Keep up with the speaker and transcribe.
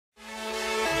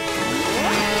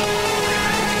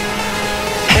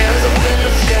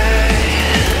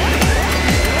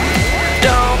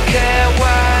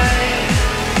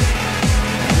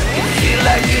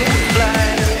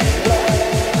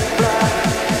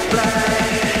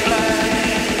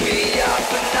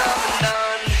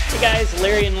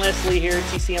Larry and Leslie here at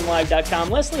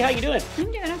tcmlive.com. Leslie, how you doing?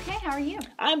 I'm doing okay. How are you?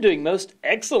 I'm doing most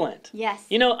excellent. Yes.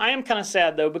 You know, I am kind of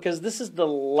sad, though, because this is the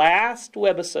last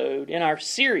webisode in our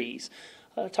series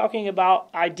talking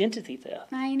about identity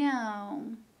theft. I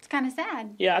know. It's kind of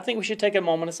sad. Yeah, I think we should take a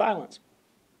moment of silence.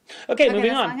 Okay,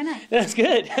 moving on. That's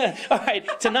good. All right,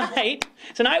 tonight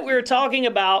we're talking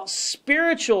about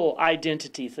spiritual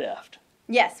identity theft.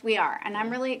 Yes, we are. And I'm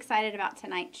really excited about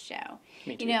tonight's show.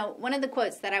 Me too. You know, one of the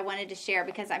quotes that I wanted to share,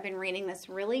 because I've been reading this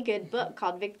really good book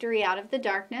called Victory Out of the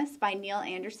Darkness by Neil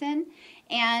Anderson.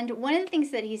 And one of the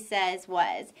things that he says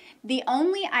was, the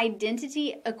only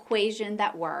identity equation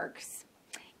that works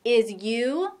is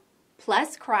you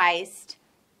plus Christ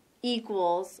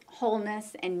equals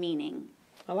wholeness and meaning.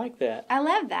 I like that. I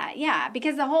love that, yeah,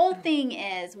 because the whole thing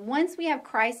is, once we have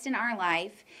Christ in our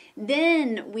life,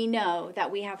 then we know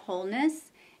that we have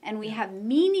wholeness and we have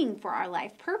meaning for our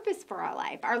life, purpose for our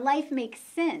life. Our life makes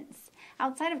sense.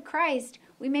 Outside of Christ,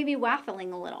 we may be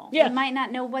waffling a little. Yeah. We might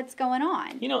not know what's going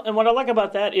on. You know, and what I like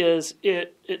about that is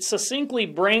it succinctly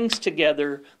brings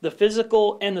together the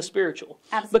physical and the spiritual.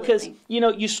 Absolutely. Because, you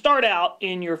know, you start out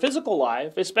in your physical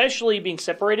life, especially being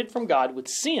separated from God with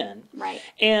sin. Right.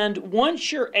 And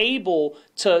once you're able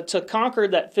to conquer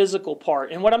that physical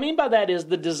part, and what I mean by that is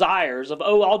the desires of,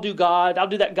 oh, I'll do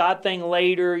that God thing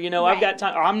later, you know, Right. I've got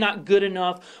time, or I'm not good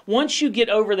enough. Once you get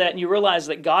over that and you realize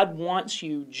that God wants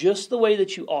you just the way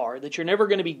that you are, that you're never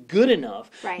going to be good enough.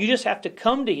 Right. You just have to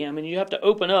come to Him and you have to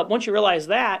open up. Once you realize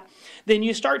that, then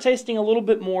you start tasting a little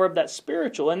bit more of that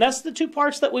spiritual. And that's the two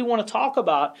parts that we want to talk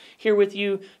about here with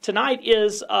you tonight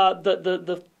is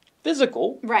the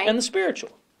physical Right. and the spiritual.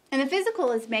 And the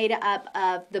physical is made up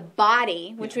of the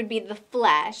body, which would be the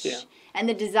flesh, and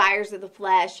the desires of the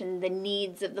flesh, and the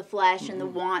needs of the flesh, and the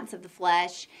wants of the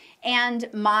flesh,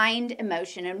 and mind,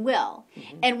 emotion, and will.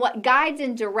 And what guides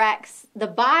and directs the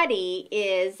body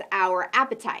is our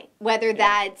appetite, whether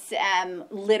that's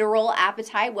literal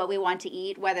appetite, what we want to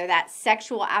eat, whether that's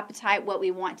sexual appetite, what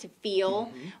we want to feel,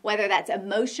 whether that's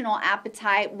emotional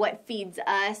appetite, what feeds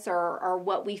us, or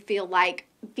what we feel like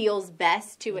feels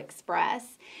best to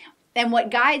express. And what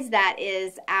guides that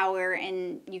is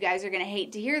and you guys are going to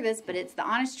hate to hear this, but it's the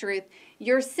honest truth,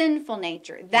 your sinful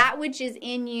nature, that which is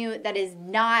in you that is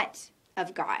not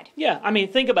of God. Yeah, I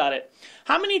mean, think about it.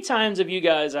 How many times have you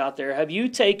guys out there, have you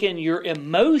taken your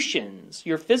emotions,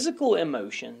 your physical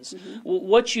emotions,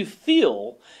 what you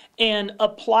feel, and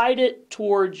applied it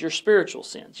towards your spiritual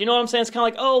sins? You know what I'm saying? It's kind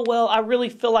of like, oh, well, I really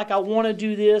feel like I want to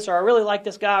do this, or I really like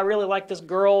this guy, I really like this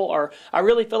girl, or I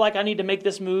really feel like I need to make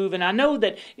this move, and I know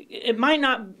that it might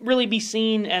not really be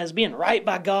seen as being right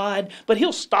by God, but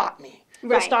He'll stop me.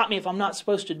 He'll stop me if I'm not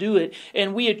supposed to do it.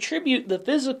 And we attribute the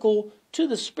physical to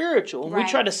the spiritual. And we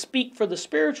try to speak for the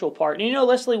spiritual part. And you know,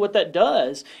 Leslie, what that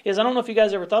does is, I don't know if you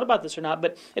guys ever thought about this or not,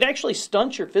 but it actually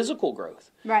stunts your physical growth.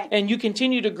 Right. And you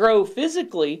continue to grow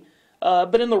physically,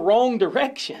 but in the wrong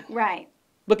direction. Right.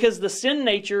 Because the sin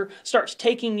nature starts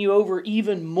taking you over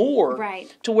even more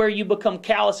to where you become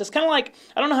callous. It's kind of like,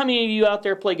 I don't know how many of you out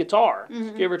there play guitar.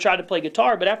 If you ever tried to play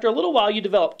guitar, but after a little while you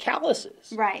develop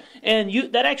calluses. Right. And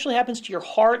that actually happens to your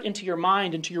heart and to your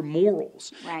mind and to your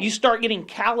morals. Right. You start getting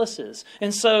calluses.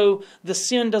 And so the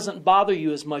sin doesn't bother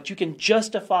you as much. You can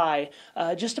justify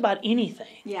just about anything.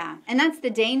 Yeah, and that's the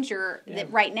danger that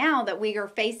right now that we are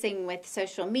facing with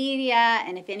social media.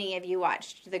 And if any of you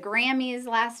watched the Grammys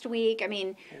last week, I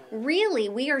mean, really,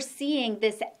 we are seeing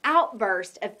this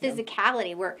outburst of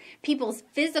physicality where people's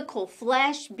physical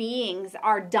flesh beings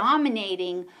are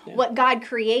dominating what God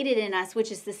created in us,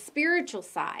 which is the spiritual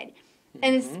side.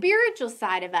 And the spiritual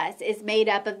side of us is made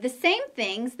up of the same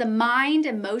things, the mind,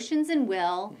 emotions, and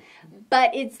will,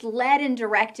 but it's led and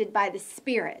directed by the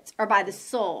Spirit or by the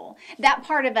soul. That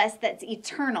part of us that's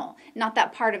eternal, not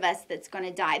that part of us that's going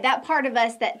to die. That part of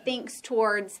us that thinks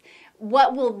towards,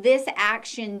 what will this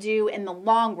action do in the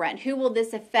long run? Who will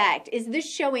this affect? Is this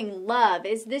showing love?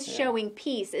 Is this showing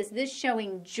peace? Is this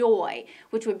showing joy,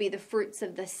 which would be the fruits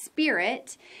of the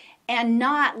Spirit? And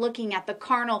not looking at the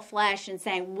carnal flesh and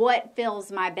saying, what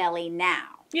fills my belly now?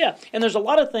 Yeah, and there's a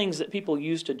lot of things that people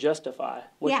use to justify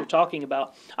what you're talking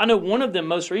about. I know one of them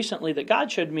most recently that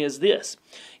God showed me is this.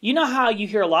 You know how you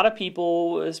hear a lot of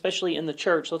people, especially in the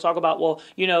church, they'll talk about, well,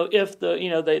 you know, if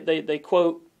they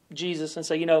quote Jesus and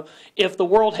say, you know, if the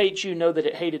world hates you, know that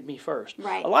it hated me first.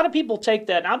 Right. A lot of people take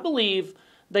that, and I believe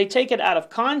they take it out of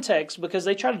context because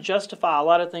they try to justify a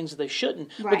lot of things that they shouldn't.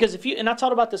 Right. Because and I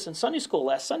taught about this in Sunday school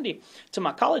last Sunday to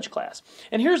my college class.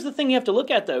 And here's the thing you have to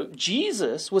look at, though.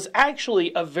 Jesus was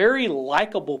actually a very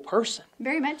likable person.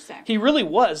 Very much so. He really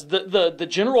was. The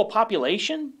general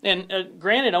population, and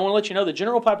granted, I want to let you know, the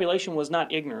general population was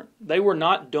not ignorant. They were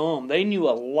not dumb. They knew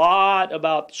a lot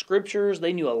about scriptures.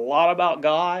 They knew a lot about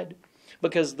God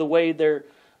because the way their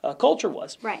culture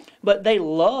was. Right. But they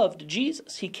loved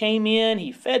Jesus. He came in,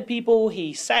 he fed people,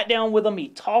 he sat down with them, he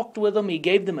talked with them, he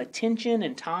gave them attention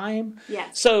and time.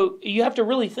 Yes. So you have to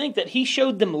really think that he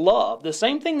showed them love, the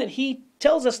same thing that he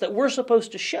tells us that we're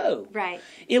supposed to show. Right.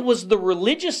 It was the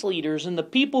religious leaders and the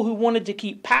people who wanted to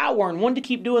keep power and wanted to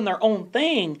keep doing their own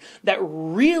thing that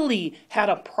really had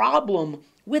a problem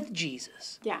with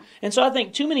Jesus. Yeah. And so I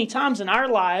think too many times in our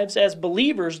lives as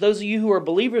believers, those of you who are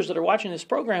believers that are watching this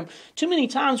program, too many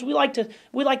times we like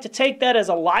to take that as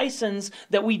a license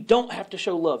that we don't have to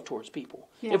show love towards people.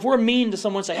 Yeah. If we're mean to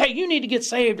someone, say, hey, you need to get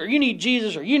saved, or you need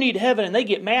Jesus, or you need heaven, and they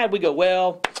get mad, we go,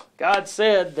 well, God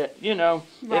said that,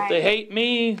 if they hate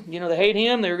me, they hate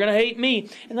him, they're going to hate me.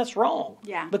 And that's wrong.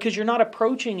 Yeah. Because you're not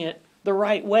approaching it the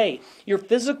right way. Your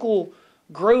physical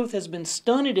growth has been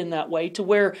stunted in that way to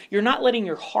where you're not letting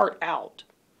your heart out.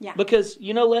 Yeah. Because,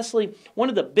 Leslie, one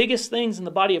of the biggest things in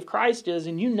the body of Christ is,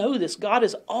 and you know this, God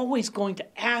is always going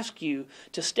to ask you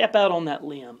to step out on that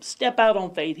limb, step out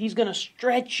on faith. He's going to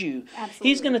stretch you. Absolutely.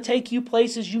 He's going to take you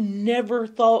places you never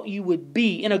thought you would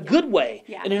be in a good way,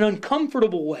 in an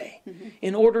uncomfortable way,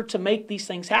 in order to make these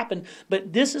things happen.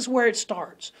 But this is where it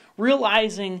starts,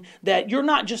 realizing that you're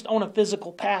not just on a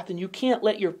physical path and you can't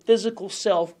let your physical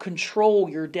self control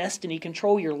your destiny,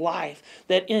 control your life,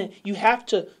 that you have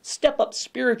to step up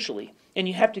spiritually. And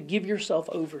you have to give yourself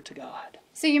over to God.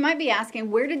 So you might be asking,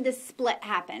 where did this split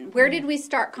happen? Where did we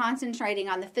start concentrating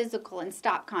on the physical and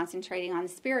stop concentrating on the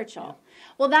spiritual?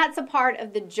 Well, that's a part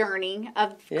of the journey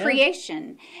of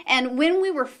creation. And when we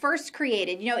were first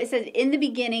created, it says, in the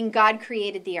beginning, God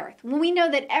created the earth. Well, we know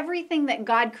that everything that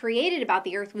God created about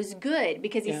the earth was good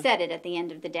because he said it at the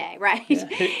end of the day, right? Yeah.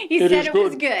 He said it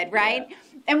was good, right? Yeah.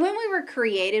 And when we were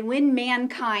created, when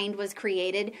mankind was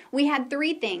created, we had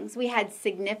three things. We had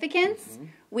significance,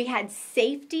 we had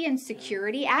safety and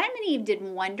security. Adam and Eve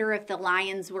didn't wonder if the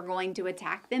lions were going to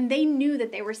attack them. They knew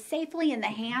that they were safely in the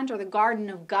hand or the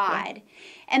garden of God.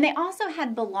 And they also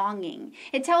had belonging.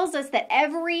 It tells us that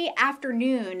every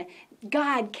afternoon,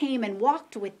 God came and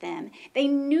walked with them. They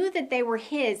knew that they were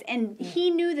his, and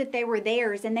he knew that they were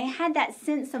theirs, and they had that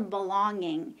sense of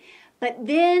belonging. But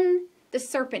then the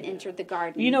serpent entered the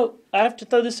garden. I have to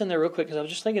throw this in there real quick because I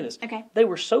was just thinking this. Okay. They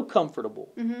were so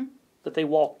comfortable that they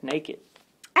walked naked.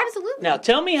 Absolutely. Now,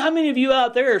 tell me how many of you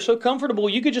out there are so comfortable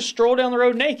you could just stroll down the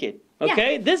road naked.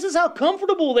 Okay? Yeah. This is how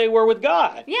comfortable they were with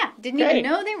God. Yeah. Didn't even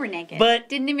know they were naked. But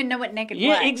didn't even know what naked was.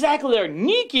 Yeah, exactly. They're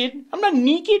naked. I'm not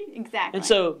naked. Exactly. And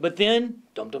so, but then,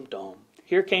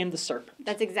 here came the serpent.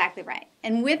 That's exactly right.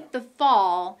 And with the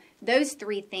fall, those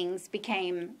three things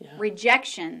became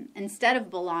rejection instead of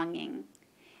belonging,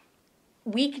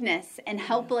 weakness and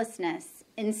helplessness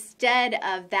instead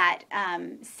of that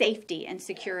safety and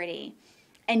security,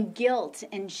 and guilt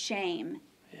and shame.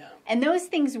 Yeah. And those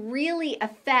things really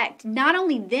affect not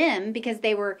only them because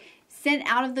they were sent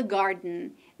out of the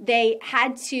garden, they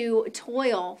had to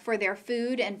toil for their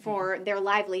food and for their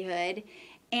livelihood,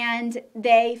 and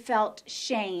they felt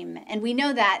shame. And we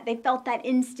know that they felt that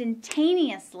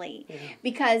instantaneously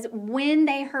because when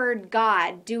they heard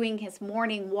God doing his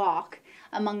morning walk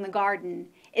among the garden,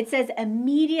 it says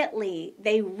immediately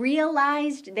they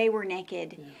realized they were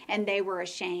naked and they were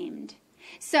ashamed.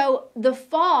 So the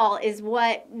fall is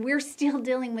what we're still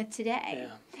dealing with today.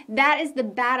 Yeah. That is the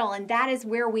battle, and that is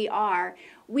where we are.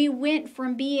 We went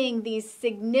from being these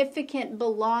significant,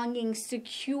 belonging,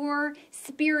 secure,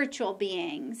 spiritual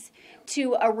beings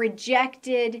to a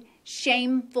rejected,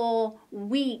 shameful,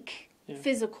 weak,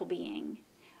 physical being.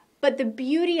 But the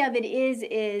beauty of it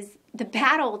is the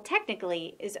battle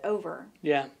technically is over.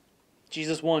 Yeah.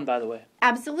 Jesus won, by the way.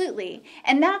 Absolutely.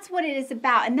 And that's what it is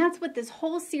about. And that's what this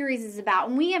whole series is about.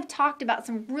 And we have talked about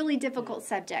some really difficult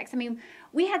subjects. I mean,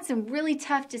 we had some really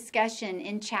tough discussion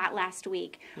in chat last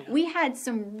week. Yeah. We had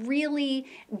some really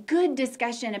good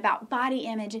discussion about body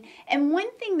image. And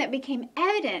one thing that became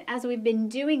evident as we've been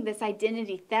doing this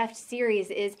identity theft series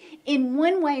is in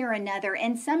one way or another,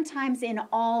 and sometimes in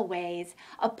all ways,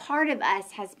 a part of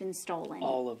us has been stolen.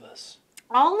 All of us.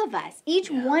 All of us, each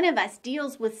one of us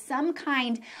deals with some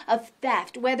kind of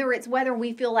theft, whether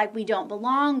we feel like we don't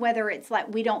belong, whether it's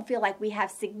like we don't feel like we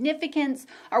have significance,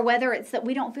 or whether it's that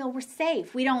we don't feel we're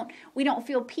safe, we don't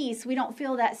feel peace, we don't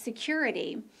feel that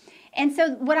security. And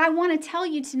so what I want to tell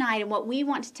you tonight, and what we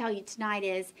want to tell you tonight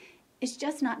is, it's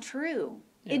just not true.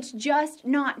 Yeah. It's just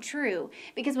not true.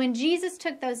 Because when Jesus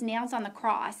took those nails on the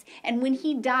cross, and when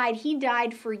he died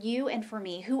for you and for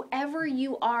me, whoever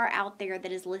you are out there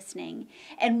that is listening.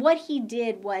 And what he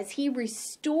did was he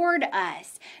restored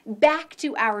us back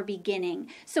to our beginning.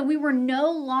 So we were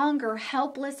no longer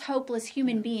helpless, hopeless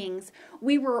human beings.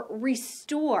 We were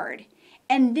restored.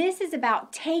 And this is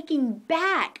about taking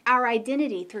back our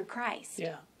identity through Christ.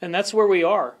 Yeah, and that's where we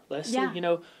are, Leslie. Yeah. You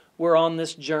know, we're on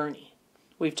this journey.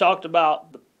 We've talked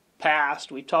about the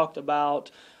past. We've talked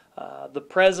about the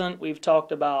present. We've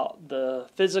talked about the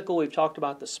physical. We've talked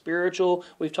about the spiritual.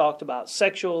 We've talked about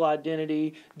sexual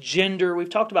identity, gender. We've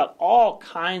talked about all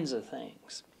kinds of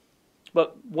things.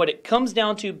 But what it comes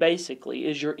down to basically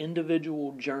is your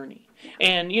individual journey.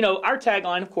 And, you know, our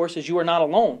tagline, of course, is you are not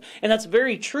alone. And that's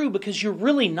very true because you're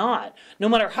really not. No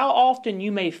matter how often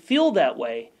you may feel that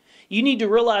way, you need to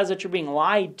realize that you're being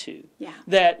lied to. Yeah.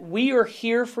 That we are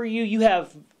here for you. You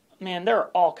have, man, there are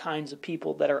all kinds of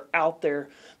people that are out there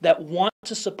that want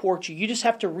to support you. You just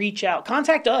have to reach out.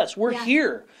 Contact us. We're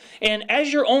here. And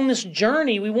as you're on this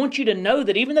journey, we want you to know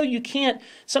that even though you can't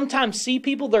sometimes see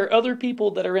people, there are other people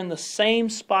that are in the same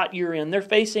spot you're in. They're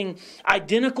facing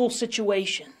identical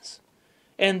situations.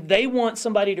 And they want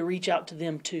somebody to reach out to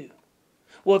them too.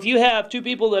 Well, if you have two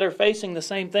people that are facing the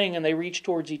same thing and they reach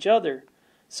towards each other,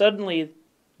 suddenly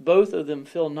both of them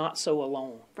feel not so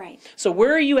alone. Right. So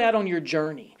where are you at on your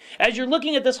journey? As you're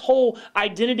looking at this whole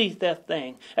identity theft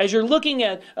thing, as you're looking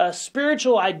at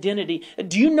spiritual identity,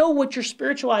 do you know what your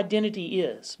spiritual identity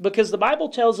is? Because the Bible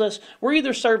tells us we're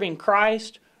either serving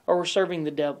Christ or we're serving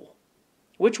the devil.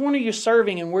 Which one are you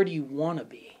serving and where do you want to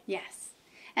be? Yes.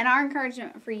 And our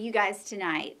encouragement for you guys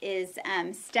tonight is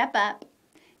step up,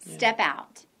 step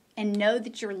out, and know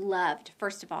that you're loved,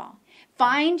 first of all.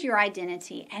 Find your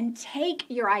identity and take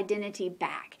your identity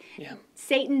back. Yeah.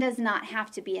 Satan does not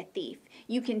have to be a thief.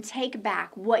 You can take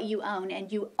back what you own,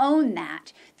 and you own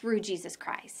that through Jesus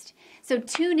Christ. So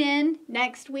tune in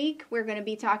next week. We're going to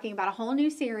be talking about a whole new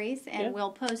series, and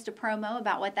we'll post a promo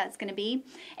about what that's going to be.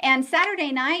 And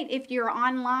Saturday night, if you're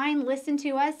online, listen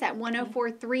to us at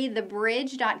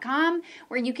 1043thebridge.com,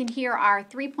 where you can hear our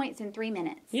 3 points in 3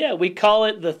 minutes. Yeah, we call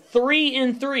it the 3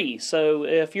 in 3. So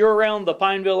if you're around the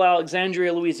Pineville,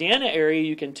 Alexandria, Louisiana area,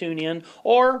 you can tune in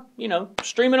or, you know,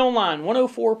 stream it online,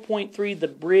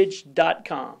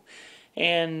 104.3thebridge.com.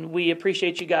 And we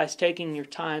appreciate you guys taking your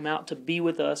time out to be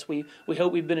with us. We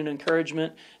hope we've been an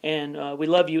encouragement, and we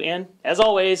love you. And as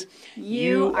always,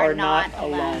 you are not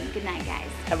alone. Good night, guys.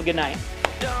 Have a good night.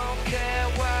 Don't care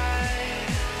why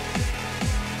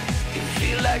you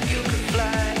feel like you could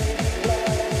fly.